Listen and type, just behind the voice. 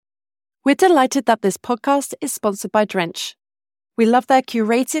We're delighted that this podcast is sponsored by Drench. We love their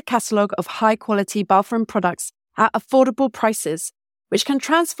curated catalogue of high-quality bathroom products at affordable prices, which can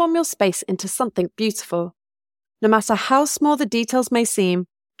transform your space into something beautiful. No matter how small the details may seem,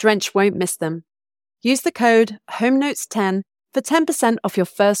 Drench won't miss them. Use the code HOMENOTES10 for 10% off your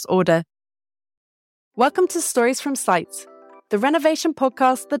first order. Welcome to Stories from Sight, the renovation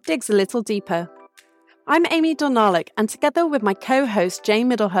podcast that digs a little deeper. I'm Amy Dornalic, and together with my co-host Jane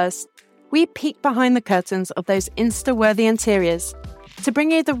Middlehurst, we peek behind the curtains of those Insta-worthy interiors to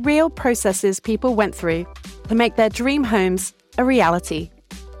bring you the real processes people went through to make their dream homes a reality.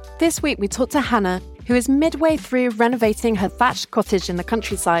 This week we talked to Hannah, who is midway through renovating her thatched cottage in the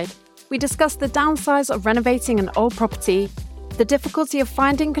countryside. We discussed the downsides of renovating an old property, the difficulty of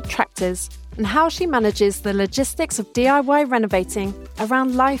finding contractors, and how she manages the logistics of DIY renovating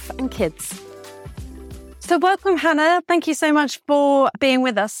around life and kids. So welcome, Hannah. Thank you so much for being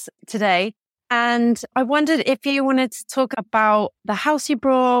with us today. And I wondered if you wanted to talk about the house you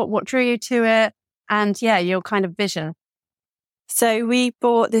brought, what drew you to it, and your kind of vision. So we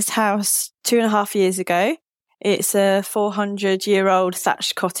bought this house 2.5 years ago. It's a 400-year-old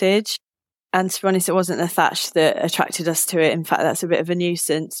thatched cottage. And to be honest, it wasn't the thatch that attracted us to it. In fact, that's a bit of a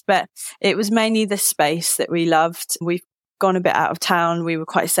nuisance. But it was mainly the space that we loved. We've gone a bit out of town. We were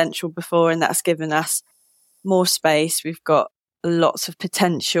quite central before, and that's given us more space. We've got lots of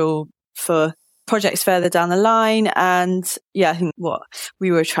potential for projects further down the line. And I think what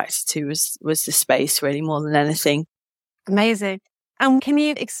we were attracted to was the space really more than anything. Amazing. And can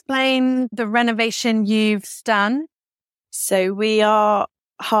you explain the renovation you've done? So we are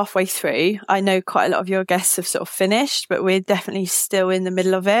halfway through. I know quite a lot of your guests have sort of finished, but we're definitely still in the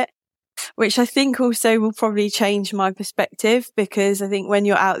middle of it, which I think also will probably change my perspective, because I think when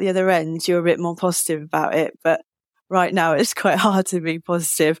you're out the other end, you're a bit more positive about it. But right now it's quite hard to be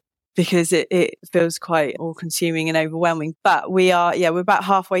positive because it feels quite all consuming and overwhelming. But we're about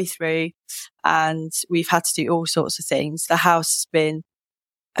halfway through and we've had to do all sorts of things. The house has been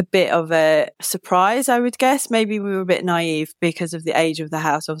a bit of a surprise, I would guess. Maybe we were a bit naive because of the age of the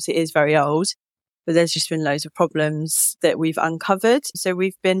house. Obviously it is very old, but there's just been loads of problems that we've uncovered. So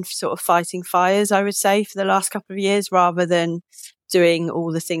we've been sort of fighting fires, I would say, for the last couple of years, rather than doing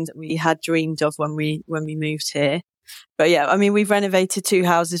all the things that we had dreamed of when we moved here. But we've renovated 2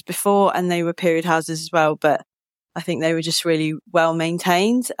 houses before and they were period houses as well, but I think they were just really well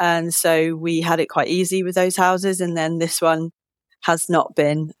maintained. And so we had it quite easy with those houses. And then this one has not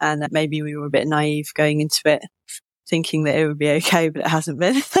been. And maybe we were a bit naive going into it, thinking that it would be okay, but it hasn't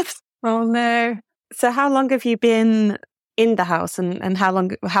been. Oh no. So how long have you been in the house and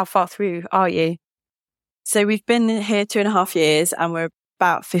how far through are you? So we've been here 2.5 years and we're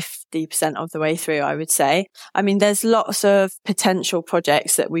about 50% of the way through, I would say. I mean, there's lots of potential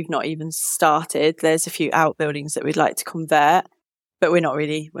projects that we've not even started. There's a few outbuildings that we'd like to convert, but we're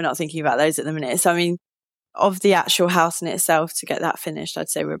not thinking about those at the minute. So, I mean, of the actual house in itself, to get that finished, I'd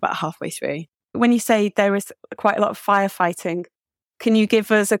say we're about halfway through. When you say there is quite a lot of firefighting, can you give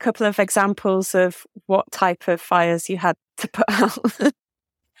us a couple of examples of what type of fires you had to put out?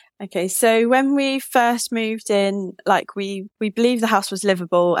 Okay, so when we first moved in, we believed the house was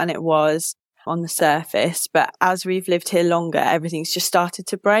livable, and it was on the surface. But as we've lived here longer, everything's just started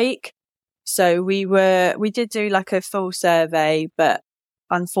to break. So we did do a full survey, but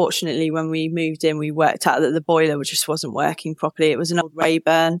unfortunately, when we moved in, we worked out that the boiler just wasn't working properly. It was an old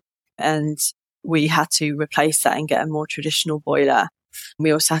Rayburn, and we had to replace that and get a more traditional boiler. We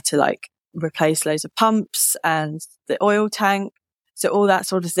also had to replace loads of pumps and the oil tank. So all that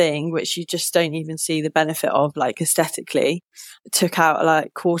sort of thing, which you just don't even see the benefit of, aesthetically, took out a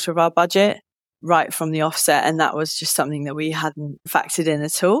quarter of our budget right from the offset. And that was just something that we hadn't factored in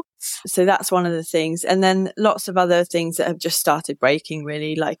at all. So that's one of the things. And then lots of other things that have just started breaking,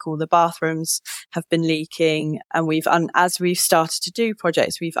 really, all the bathrooms have been leaking. And as we've started to do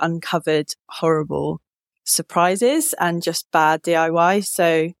projects, we've uncovered horrible surprises and just bad DIY.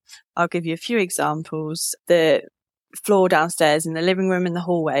 So I'll give you a few examples. The floor downstairs in the living room and the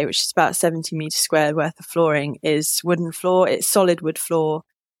hallway, which is about 70 meters square worth of flooring, is wooden floor. It's solid wood floor,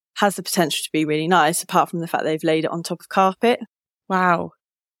 has the potential to be really nice, apart from the fact they've laid it on top of carpet. Wow.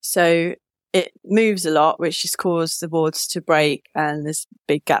 So it moves a lot, which has caused the boards to break, and there's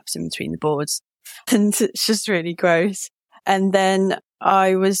big gaps in between the boards, and it's just really gross. And then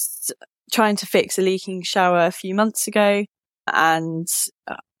I was trying to fix a leaking shower a few months ago, and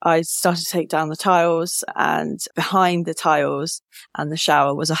I started to take down the tiles, and behind the tiles and the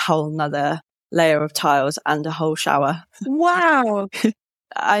shower was a whole nother layer of tiles and a whole shower. Wow.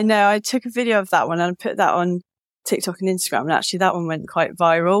 I know. I took a video of that one and put that on TikTok and Instagram, and actually that one went quite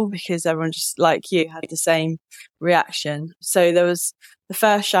viral because everyone, just like you, had the same reaction. So there was the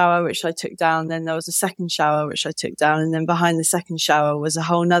first shower, which I took down, then there was a second shower, which I took down, and then behind the second shower was a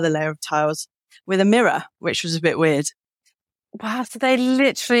whole nother layer of tiles with a mirror, which was a bit weird. Wow, so they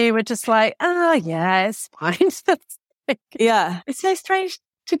literally were just like, oh yeah, it's fine. Yeah. It's so strange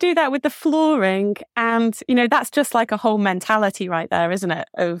to do that with the flooring. And, you know, that's just like a whole mentality right there, isn't it?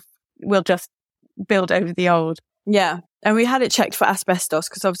 Of we'll just build over the old. Yeah. And we had it checked for asbestos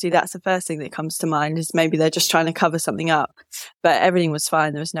because obviously that's the first thing that comes to mind, is maybe they're just trying to cover something up. But everything was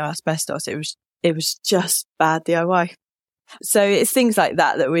fine. There was no asbestos. It was just bad DIY. So it's things like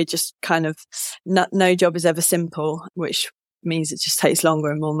that we're just kind of, no job is ever simple, which means it just takes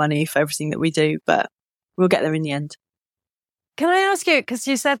longer and more money for everything that we do. But we'll get there in the end. Can I ask you, because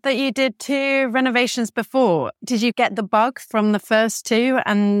you said that you did 2 renovations before, did you get the bug from the first 2?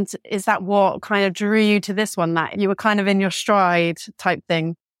 And is that what kind of drew you to this one, that you were kind of in your stride type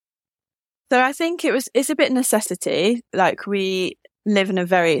thing? So I think it's a bit necessity. Like, we live in a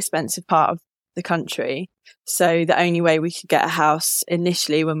very expensive part of the country. So the only way we could get a house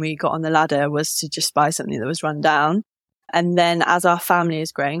initially when we got on the ladder was to just buy something that was run down. And then as our family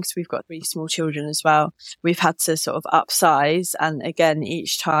is growing, because we've got 3 small children as well, we've had to sort of upsize. And again,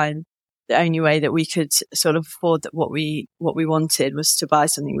 each time, the only way that we could sort of afford what we wanted was to buy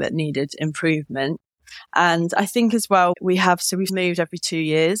something that needed improvement. And I think as well, we've moved every 2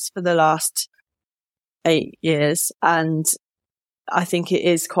 years for the last 8 years. And I think it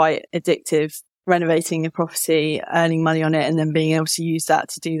is quite addictive, renovating a property, earning money on it, and then being able to use that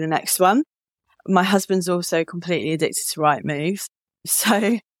to do the next one. My husband's also completely addicted to Rightmove.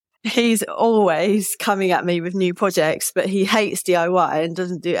 So he's always coming at me with new projects, but he hates DIY and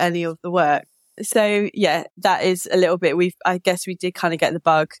doesn't do any of the work. So yeah, that is a little bit, I guess we did kind of get the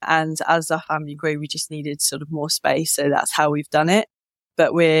bug. And as our family grew, we just needed sort of more space. So that's how we've done it.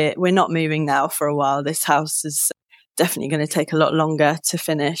 But we're not moving now for a while. This house is definitely going to take a lot longer to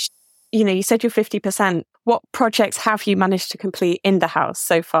finish. You know, you said you're 50%. What projects have you managed to complete in the house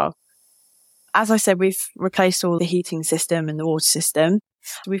so far? As I said, we've replaced all the heating system and the water system.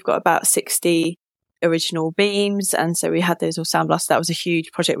 We've got about 60 original beams. And so we had those all sandblasted. That was a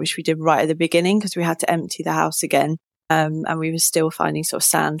huge project, which we did right at the beginning because we had to empty the house again. And we were still finding sort of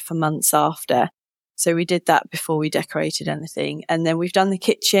sand for months after. So we did that before we decorated anything. And then we've done the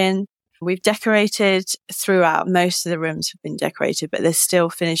kitchen. We've decorated throughout. Most of the rooms have been decorated, but there's still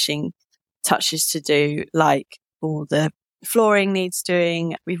finishing touches to do, like all the flooring needs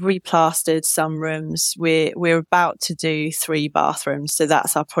doing. We've replastered some rooms. We're about to do 3 bathrooms. So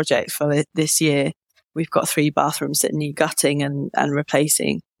that's our project for this year. We've got 3 bathrooms that need gutting and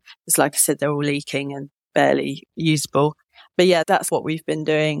replacing. Because like I said, they're all leaking and barely usable. But yeah, that's what we've been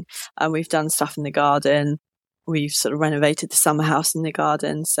doing. And we've done stuff in the garden. We've sort of renovated the summer house in the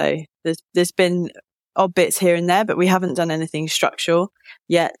garden. So there's been odd bits here and there, but we haven't done anything structural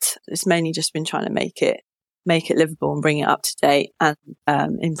yet. It's mainly just been trying to make it livable and bring it up to date and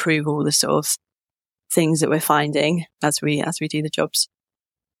improve all the sort of things that we're finding as we do the jobs.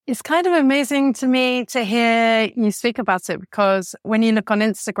 It's kind of amazing to me to hear you speak about it, because when you look on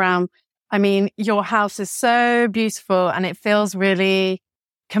Instagram, I mean, your house is so beautiful and it feels really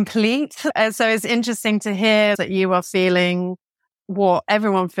complete. And so it's interesting to hear that you are feeling what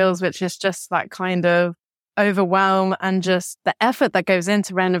everyone feels, which is just that kind of overwhelm, and just the effort that goes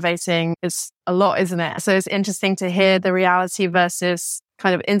into renovating is a lot, isn't it? So it's interesting to hear the reality versus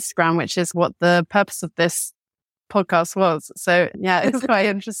kind of Instagram, which is what the purpose of this podcast was. So yeah, it's quite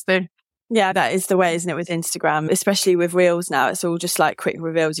interesting. Yeah, that is the way, isn't it, with Instagram, especially with Reels now. It's all just like quick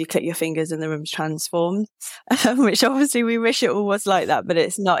reveals. You click your fingers and the room's transformed, which obviously we wish it all was like that, but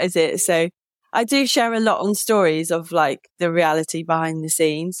it's not, is it? So I do share a lot on stories of like the reality behind the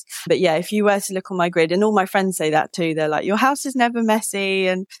scenes. But yeah, if you were to look on my grid, and all my friends say that too, they're like, your house is never messy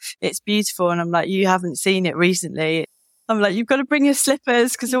and it's beautiful. And I'm like, you haven't seen it recently. I'm like, you've got to bring your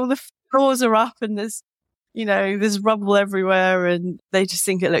slippers because all the floors are up and there's rubble everywhere, and they just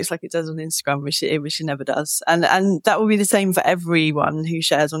think it looks like it does on Instagram, which it never does. And that will be the same for everyone who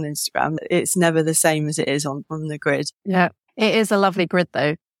shares on Instagram. It's never the same as it is on the grid. Yeah, it is a lovely grid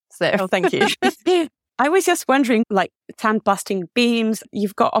though. So oh, thank you. I was just wondering, like sandblasting beams,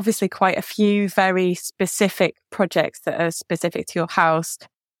 you've got obviously quite a few very specific projects that are specific to your house,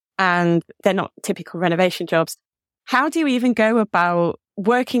 and they're not typical renovation jobs. How do you even go about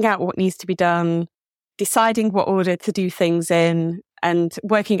working out what needs to be done, deciding what order to do things in, and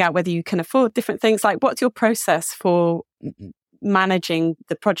working out whether you can afford different things? Like, what's your process for managing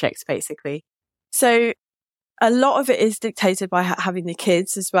the projects, basically? So a lot of it is dictated by having the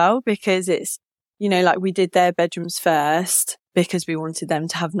kids as well, because it's, like we did their bedrooms first because we wanted them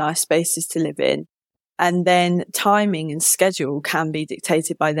to have nice spaces to live in. And then timing and schedule can be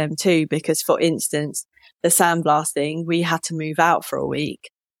dictated by them too, because for instance, the sandblasting, we had to move out for a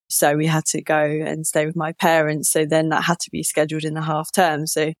week. So we had to go and stay with my parents. So then that had to be scheduled in the half term.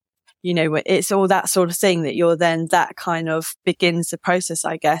 So, it's all that sort of thing that kind of begins the process,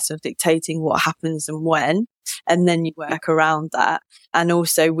 I guess, of dictating what happens and when. And then you work around that. And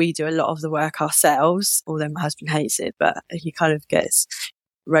also we do a lot of the work ourselves, although my husband hates it, but he kind of gets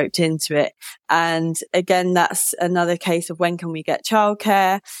roped into it. And again, that's another case of when can we get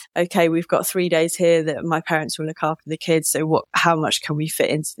childcare? Okay, we've got 3 days here that my parents will look after the kids. So how much can we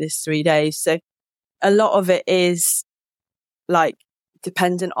fit into this 3 days? So a lot of it is like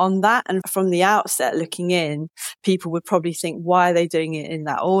dependent on that. And from the outset looking in, people would probably think, why are they doing it in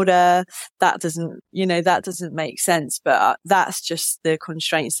that order? That doesn't make sense. But that's just the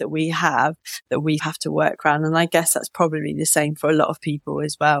constraints that we have to work around. And I guess that's probably the same for a lot of people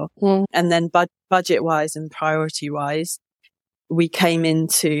as well. Mm. And then budget wise and priority wise, we came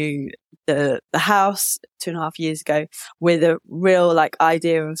into the house 2.5 years ago with a real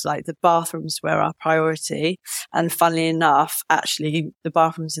idea of the bathrooms were our priority. And funnily enough, actually the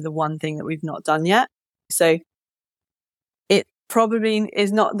bathrooms are the one thing that we've not done yet. So it probably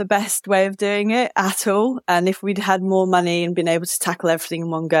is not the best way of doing it at all. And if we'd had more money and been able to tackle everything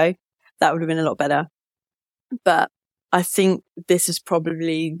in one go, that would have been a lot better. But I think this is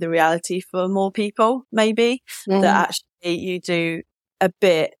probably the reality for more people, maybe, that actually you do a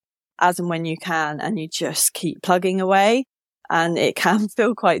bit as and when you can, and you just keep plugging away. And it can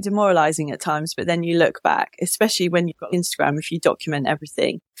feel quite demoralizing at times. But then you look back, especially when you've got Instagram, if you document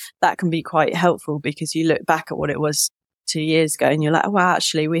everything, that can be quite helpful, because you look back at what it was 2 years ago and you're like, oh, wow,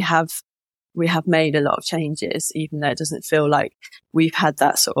 actually we have made a lot of changes, even though it doesn't feel like we've had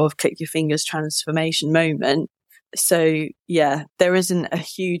that sort of click your fingers transformation moment. So yeah, there isn't a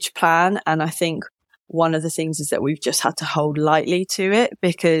huge plan. And I think one of the things is that we've just had to hold lightly to it,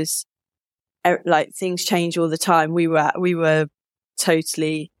 because things change all the time. We were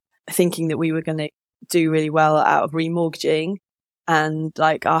totally thinking that we were going to do really well out of remortgaging, and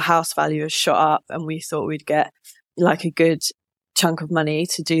our house value has shot up, and we thought we'd get a good chunk of money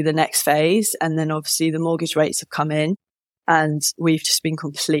to do the next phase. And then obviously the mortgage rates have come in, and we've just been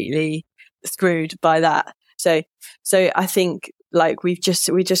completely screwed by that. So I think we're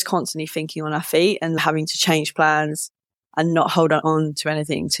just constantly thinking on our feet and having to change plans and not hold on to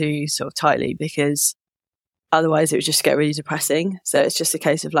anything too sort of tightly, because otherwise it would just get really depressing. So it's just a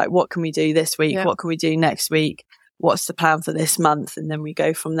case of what can we do this week? Yeah. What can we do next week? What's the plan for this month? And then we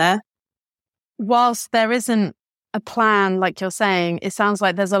go from there. Whilst there isn't a plan, like you're saying, it sounds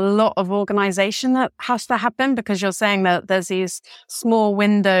like there's a lot of organisation that has to happen, because you're saying that there's these small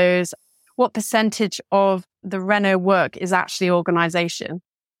windows. What percentage of the reno work is actually organisation?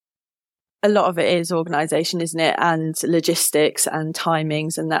 A lot of it is organisation, isn't it? And logistics and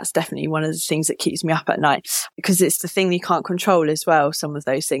timings. And that's definitely one of the things that keeps me up at night, because it's the thing you can't control as well. Some of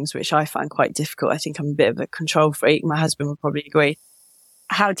those things, which I find quite difficult. I think I'm a bit of a control freak. My husband would probably agree.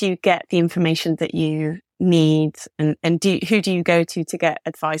 How do you get the information that you need? And who do you go to get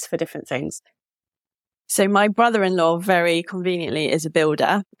advice for different things? So my brother-in-law, very conveniently, is a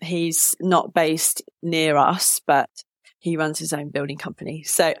builder. He's not based near us, but he runs his own building company.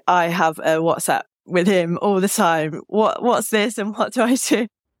 So I have a WhatsApp with him all the time. What's this and what do I do?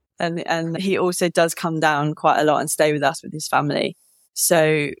 And he also does come down quite a lot and stay with us with his family.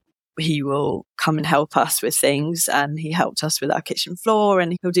 So he will come and help us with things, and he helped us with our kitchen floor,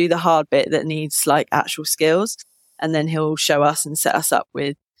 and he'll do the hard bit that needs actual skills. And then he'll show us and set us up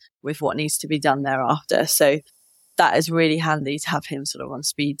with what needs to be done thereafter. So that is really handy to have him sort of on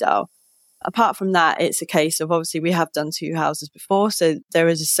speed dial. Apart from that, it's a case of, obviously we have done 2 houses before, so there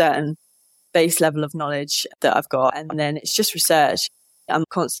is a certain base level of knowledge that I've got, and then it's just research. I'm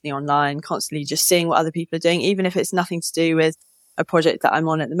constantly online, constantly just seeing what other people are doing, even if it's nothing to do with a project that I'm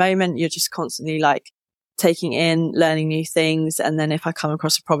on at the moment. You're just constantly taking in, learning new things. And then if I come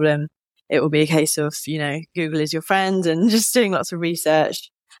across a problem, it will be a case of, Google is your friend, and just doing lots of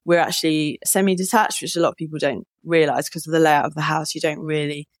research. We're actually semi-detached, which a lot of people don't realise because of the layout of the house. You don't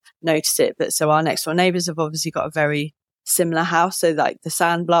really notice it. But so our next door neighbours have obviously got a very similar house. So the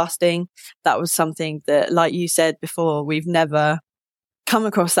sandblasting, that was something that, like you said before, we've never come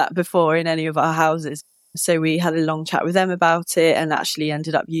across that before in any of our houses. So we had a long chat with them about it, and actually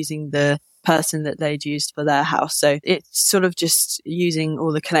ended up using the person that they'd used for their house. So it's sort of just using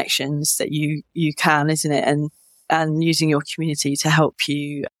all the connections that you can, isn't it? And using your community to help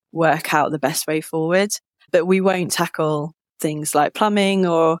you work out the best way forward. But we won't tackle things like plumbing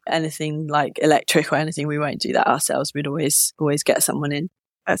or anything like electric or anything, we won't do that ourselves. We'd always get someone in.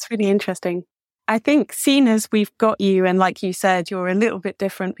 That's really interesting. I think seeing as we've got you, and like you said, you're a little bit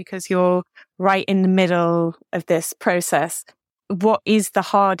different because you're right in the middle of this process. What is the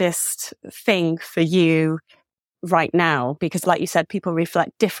hardest thing for you right now? Because like you said, people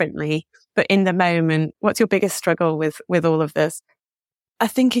reflect differently, but in the moment, what's your biggest struggle with all of this? I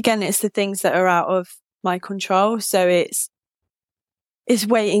think, again, it's the things that are out of my control. So it's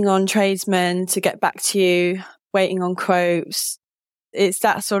waiting on tradesmen to get back to you, waiting on quotes. It's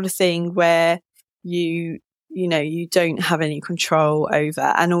that sort of thing where you don't have any control over.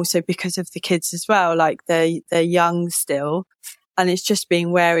 And also because of the kids as well, like they're young still. And it's just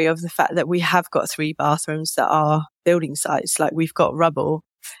being wary of the fact that we have got 3 bathrooms that are building sites. Like we've got rubble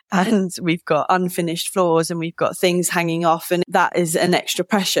and we've got unfinished floors and we've got things hanging off. And that is an extra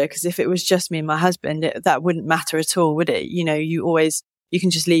pressure, because if it was just me and my husband, that wouldn't matter at all, would it? You can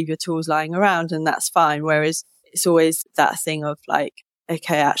just leave your tools lying around and that's fine. Whereas it's always that thing of like,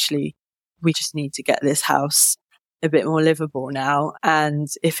 okay, actually, we just need to get this house a bit more livable now. And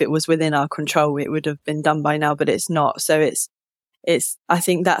if it was within our control, it would have been done by now, but it's not. So I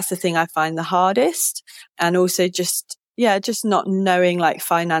think that's the thing I find the hardest. And also just not knowing, like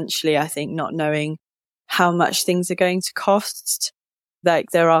financially, I think not knowing how much things are going to cost. Like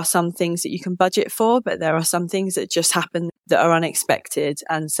there are some things that you can budget for, but there are some things that just happen that are unexpected.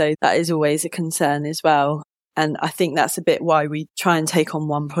 And so that is always a concern as well. And I think that's a bit why we try and take on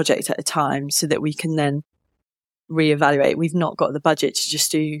one project at a time so that we can then reevaluate. We've not got the budget to just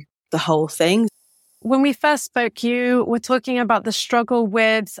do the whole thing. When we first spoke, you were talking about the struggle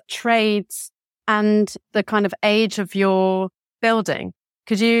with trades and the kind of age of your building.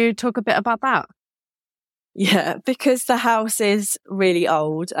 Could you talk a bit about that? Yeah, because the house is really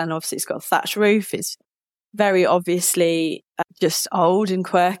old and obviously it's got a thatched roof. It's very obviously just old and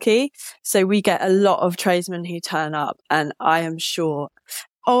quirky. So we get a lot of tradesmen who turn up, and I am sure,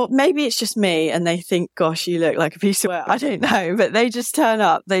 or maybe it's just me and they think, gosh, you look like a piece of work. I don't know, but they just turn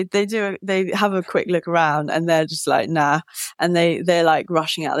up. They have a quick look around and they're just like, nah. And they're like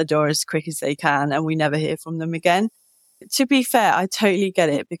rushing out the door as quick as they can, and we never hear from them again. To be fair, I totally get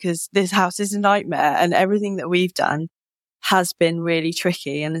it, because this house is a nightmare and everything that we've done has been really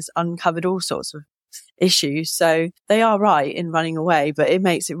tricky and has uncovered all sorts of issues. So they are right in running away, but it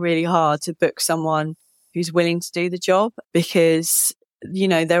makes it really hard to book someone who's willing to do the job, because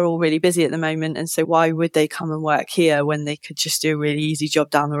they're all really busy at the moment. And so why would they come and work here when they could just do a really easy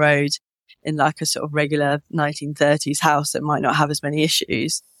job down the road in like a sort of regular 1930s house that might not have as many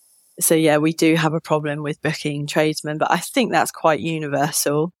issues? So yeah, we do have a problem with booking tradesmen, but I think that's quite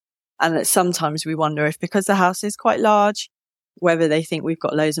universal. And that sometimes we wonder if, because the house is quite large, whether they think we've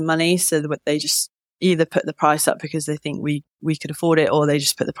got loads of money, so that they just either put the price up because they think we could afford it, or they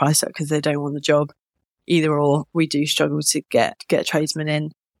just put the price up because they don't want the job. Either or, we do struggle to get tradesmen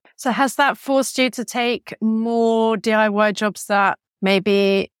in. So has that forced you to take more DIY jobs that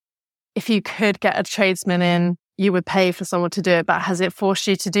maybe if you could get a tradesman in, you would pay for someone to do it, but has it forced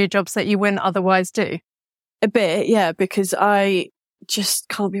you to do jobs that you wouldn't otherwise do? A bit, yeah, because I just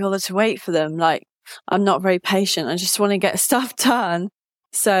can't be bothered to wait for them. Like, I'm not very patient. I just want to get stuff done.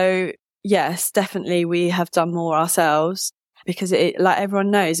 So yes, definitely we have done more ourselves, because like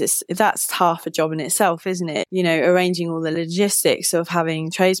everyone knows, that's half a job in itself, isn't it? Arranging all the logistics of having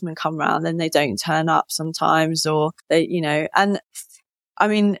tradesmen come round and they don't turn up sometimes, or they, and I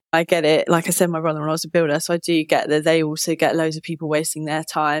mean, I get it. Like I said, my brother-in-law's a builder, so I do get that they also get loads of people wasting their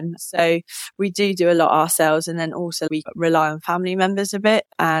time. So we do a lot ourselves, and then also we rely on family members a bit,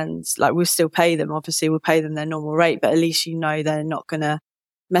 and like we'll still pay them. Obviously, we'll pay them their normal rate, but at least they're not going to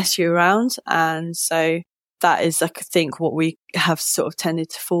mess you around. And so that is, I think, what we have sort of tended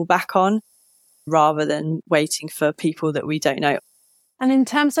to fall back on, rather than waiting for people that we don't know. And in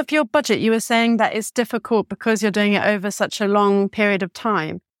terms of your budget, you were saying that it's difficult because you're doing it over such a long period of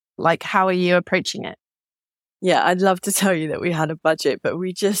time. Like, how are you approaching it? Yeah, I'd love to tell you that we had a budget, but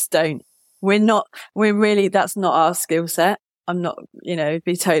we just don't. That's not our skill set. I'm not,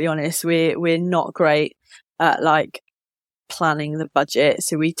 be totally honest. We're not great at like planning the budget.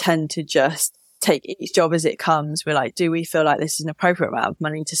 So we tend to just take each job as it comes. We're like, do we feel like this is an appropriate amount of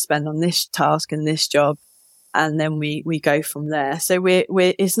money to spend on this task and this job? And then we go from there. So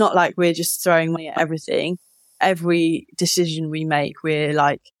it's not like we're just throwing money at everything. Every decision we make, we're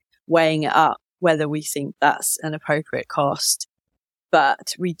like weighing it up, whether we think that's an appropriate cost.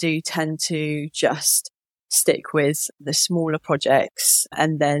 But we do tend to just stick with the smaller projects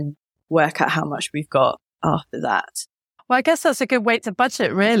and then work out how much we've got after that. Well, I guess that's a good way to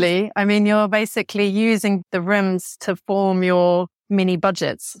budget, really. I mean, you're basically using the rooms to form your mini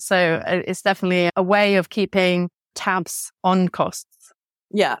budgets. So it's definitely a way of keeping tabs on costs.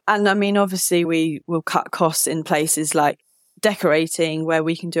 Yeah. And I mean, obviously we will cut costs in places like decorating where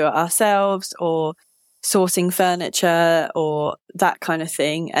we can do it ourselves, or sourcing furniture or that kind of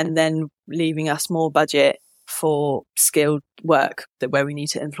thing, and then leaving us more budget for skilled work that where we need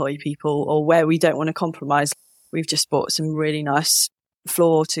to employ people or where we don't want to compromise. We've just bought some really nice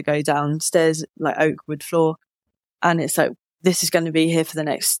floor to go downstairs, like oak wood floor. And it's like, this is going to be here for the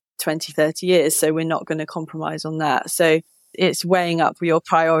next 20, 30 years. So we're not going to compromise on that. So it's weighing up your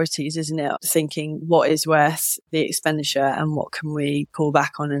priorities, isn't it? Thinking what is worth the expenditure and what can we pull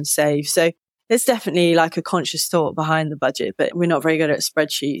back on and save. So it's definitely like a conscious thought behind the budget, but we're not very good at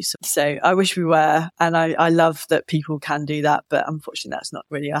spreadsheets. So I wish we were. And I love that people can do that, but unfortunately that's not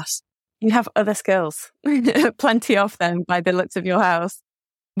really us. You have other skills, plenty of them by the looks of your house.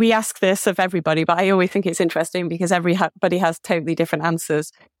 We ask this of everybody, but I always think it's interesting because everybody has totally different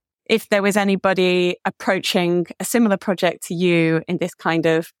answers. If there was anybody approaching a similar project to you in this kind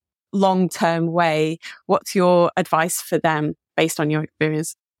of long-term way, what's your advice for them based on your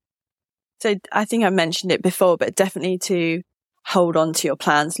experience? So I think I mentioned it before, but definitely to hold on to your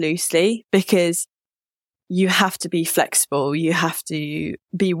plans loosely, because you have to be flexible. You have to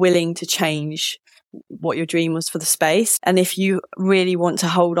be willing to change what your dream was for the space. And if you really want to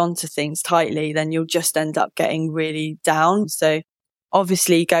hold on to things tightly, then you'll just end up getting really down. So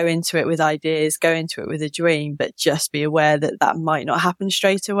obviously go into it with ideas, go into it with a dream, but just be aware that that might not happen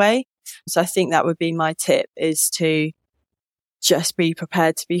straight away. So I think that would be my tip, is to just be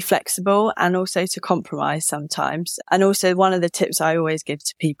prepared to be flexible and also to compromise sometimes. And also one of the tips I always give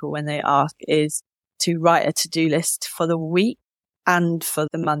to people when they ask is to write a to-do list for the week and for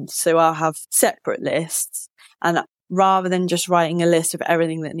the month. So I'll have separate lists, and rather than just writing a list of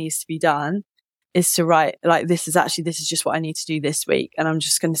everything that needs to be done, is to write like, this is just what I need to do this week. And I'm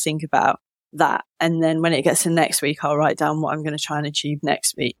just going to think about that. And then when it gets to next week, I'll write down what I'm going to try and achieve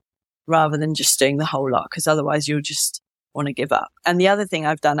next week, rather than just doing the whole lot, because otherwise you'll just want to give up. And the other thing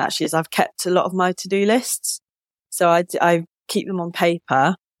I've done actually is I've kept a lot of my to-do lists. So I keep them on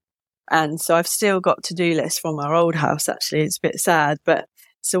paper. And so I've still got to-do lists from our old house, actually. It's a bit sad, but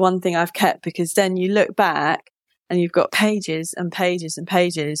it's the one thing I've kept, because then you look back and you've got pages and pages and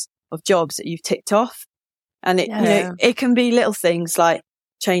pages of jobs that you've ticked off. And it, you know, it can be little things like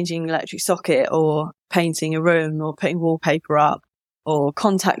changing an electric socket or painting a room or putting wallpaper up or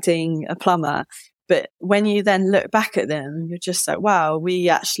contacting a plumber. But when you then look back at them, you're just like, wow, we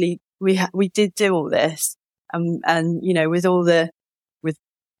did do all this. And, you know, with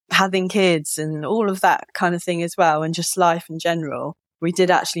having kids and all of that kind of thing as well, and just life in general, we did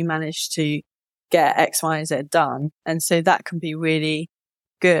actually manage to get X, Y, and Z done. And so that can be really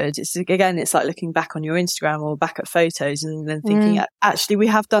good. It's like looking back on your Instagram or back at photos and then thinking, actually, we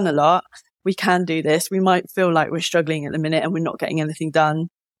have done a lot. We can do this. We might feel like we're struggling at the minute and we're not getting anything done,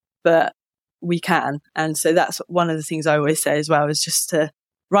 but we can. And so that's one of the things I always say as well, is just to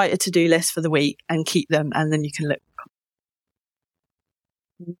write a to-do list for the week and keep them, and then you can look.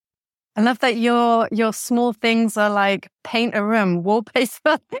 I love that your small things are like paint a room,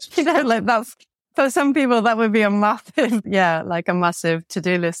 wallpaper. You know, like that's, for some people that would be a massive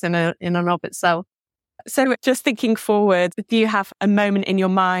to-do list in and of itself. So just thinking forward, do you have a moment in your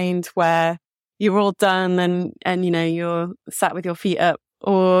mind where you're all done and you know, you're sat with your feet up?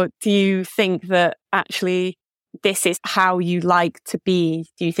 Or do you think that actually this is how you like to be?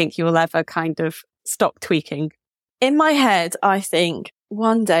 Do you think you'll ever kind of stop tweaking? In my head, I think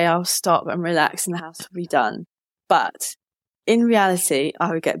one day I'll stop and relax and the house will be done. But in reality,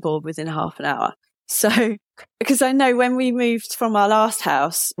 I would get bored within half an hour. So, because I know when we moved from our last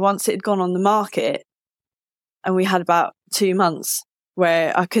house, once it had gone on the market, and we had about 2 months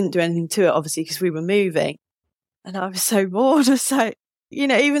where I couldn't do anything to it, obviously, because we were moving. And I was so bored. So, you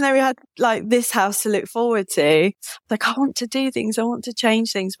know, even though we had like this house to look forward to, like, I want to do things, I want to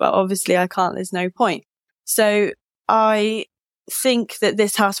change things, but obviously I can't, there's no point. So I think that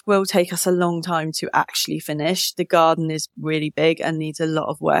this house will take us a long time to actually finish. The garden is really big and needs a lot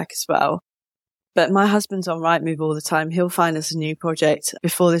of work as well. But my husband's on Rightmove all the time. He'll find us a new project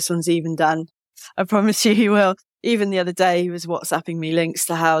before this one's even done. I promise you he will. Even the other day, he was WhatsApping me links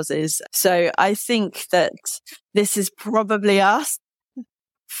to houses. So I think that this is probably us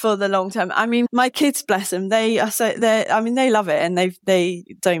for the long term. I mean, my kids, bless them, they love it and they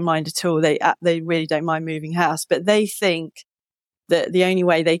don't mind at all. They really don't mind moving house, but they think that the only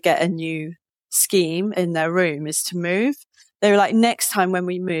way they get a new scheme in their room is to move. they were like, next time when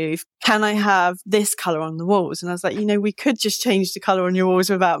we move, can I have this colour on the walls? And I was like, we could just change the colour on your walls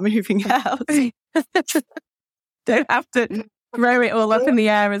without moving out. Don't have to throw it all up in the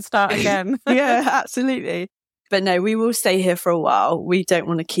air and start again. Yeah, absolutely. But no, we will stay here for a while. We don't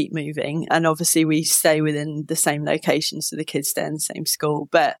want to keep moving. And obviously we stay within the same location, so the kids stay in the same school.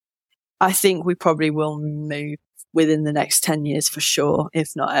 But I think we probably will move within the next 10 years for sure,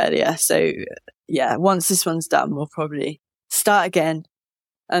 if not earlier. So yeah, once this one's done, we'll probably start again.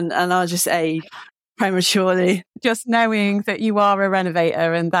 And I'll just age prematurely. Just knowing that you are a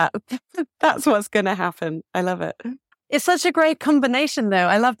renovator and that's what's going to happen. I love it. It's such a great combination though.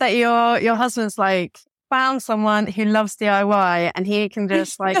 I love that your husband's like found someone who loves DIY and he can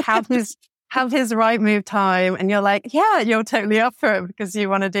just like have his right move time. And you're like, yeah, you're totally up for it because you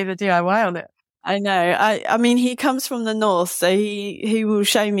want to do the DIY on it. I know. I mean, he comes from the north, so he will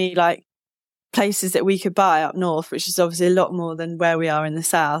show me like places that we could buy up north, which is obviously a lot more than where we are in the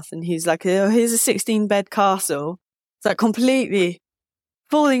south. And he's like, oh, here's a 16-bed castle. It's like completely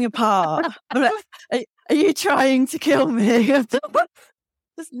falling apart. I'm like, are you trying to kill me? There's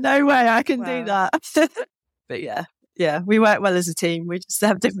no way I can do that. But yeah, we work well as a team. We just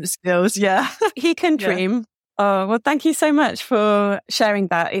have different skills. Yeah. He can dream. Yeah. Oh, well, thank you so much for sharing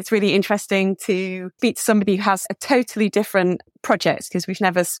that. It's really interesting to speak to somebody who has a totally different project, because we've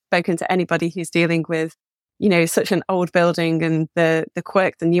never spoken to anybody who's dealing with, such an old building and the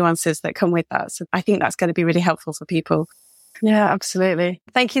quirks and nuances that come with that. So I think that's going to be really helpful for people. Yeah, absolutely.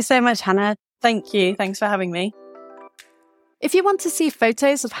 Thank you so much, Hannah. Thank you. Thanks for having me. If you want to see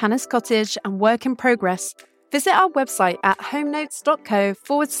photos of Hannah's cottage and work in progress, visit our website at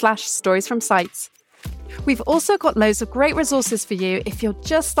homenotes.co/stories from sites. We've also got loads of great resources for you if you're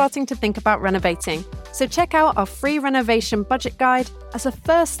just starting to think about renovating. So check out our free renovation budget guide as a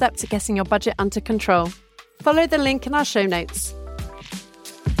first step to getting your budget under control. Follow the link in our show notes.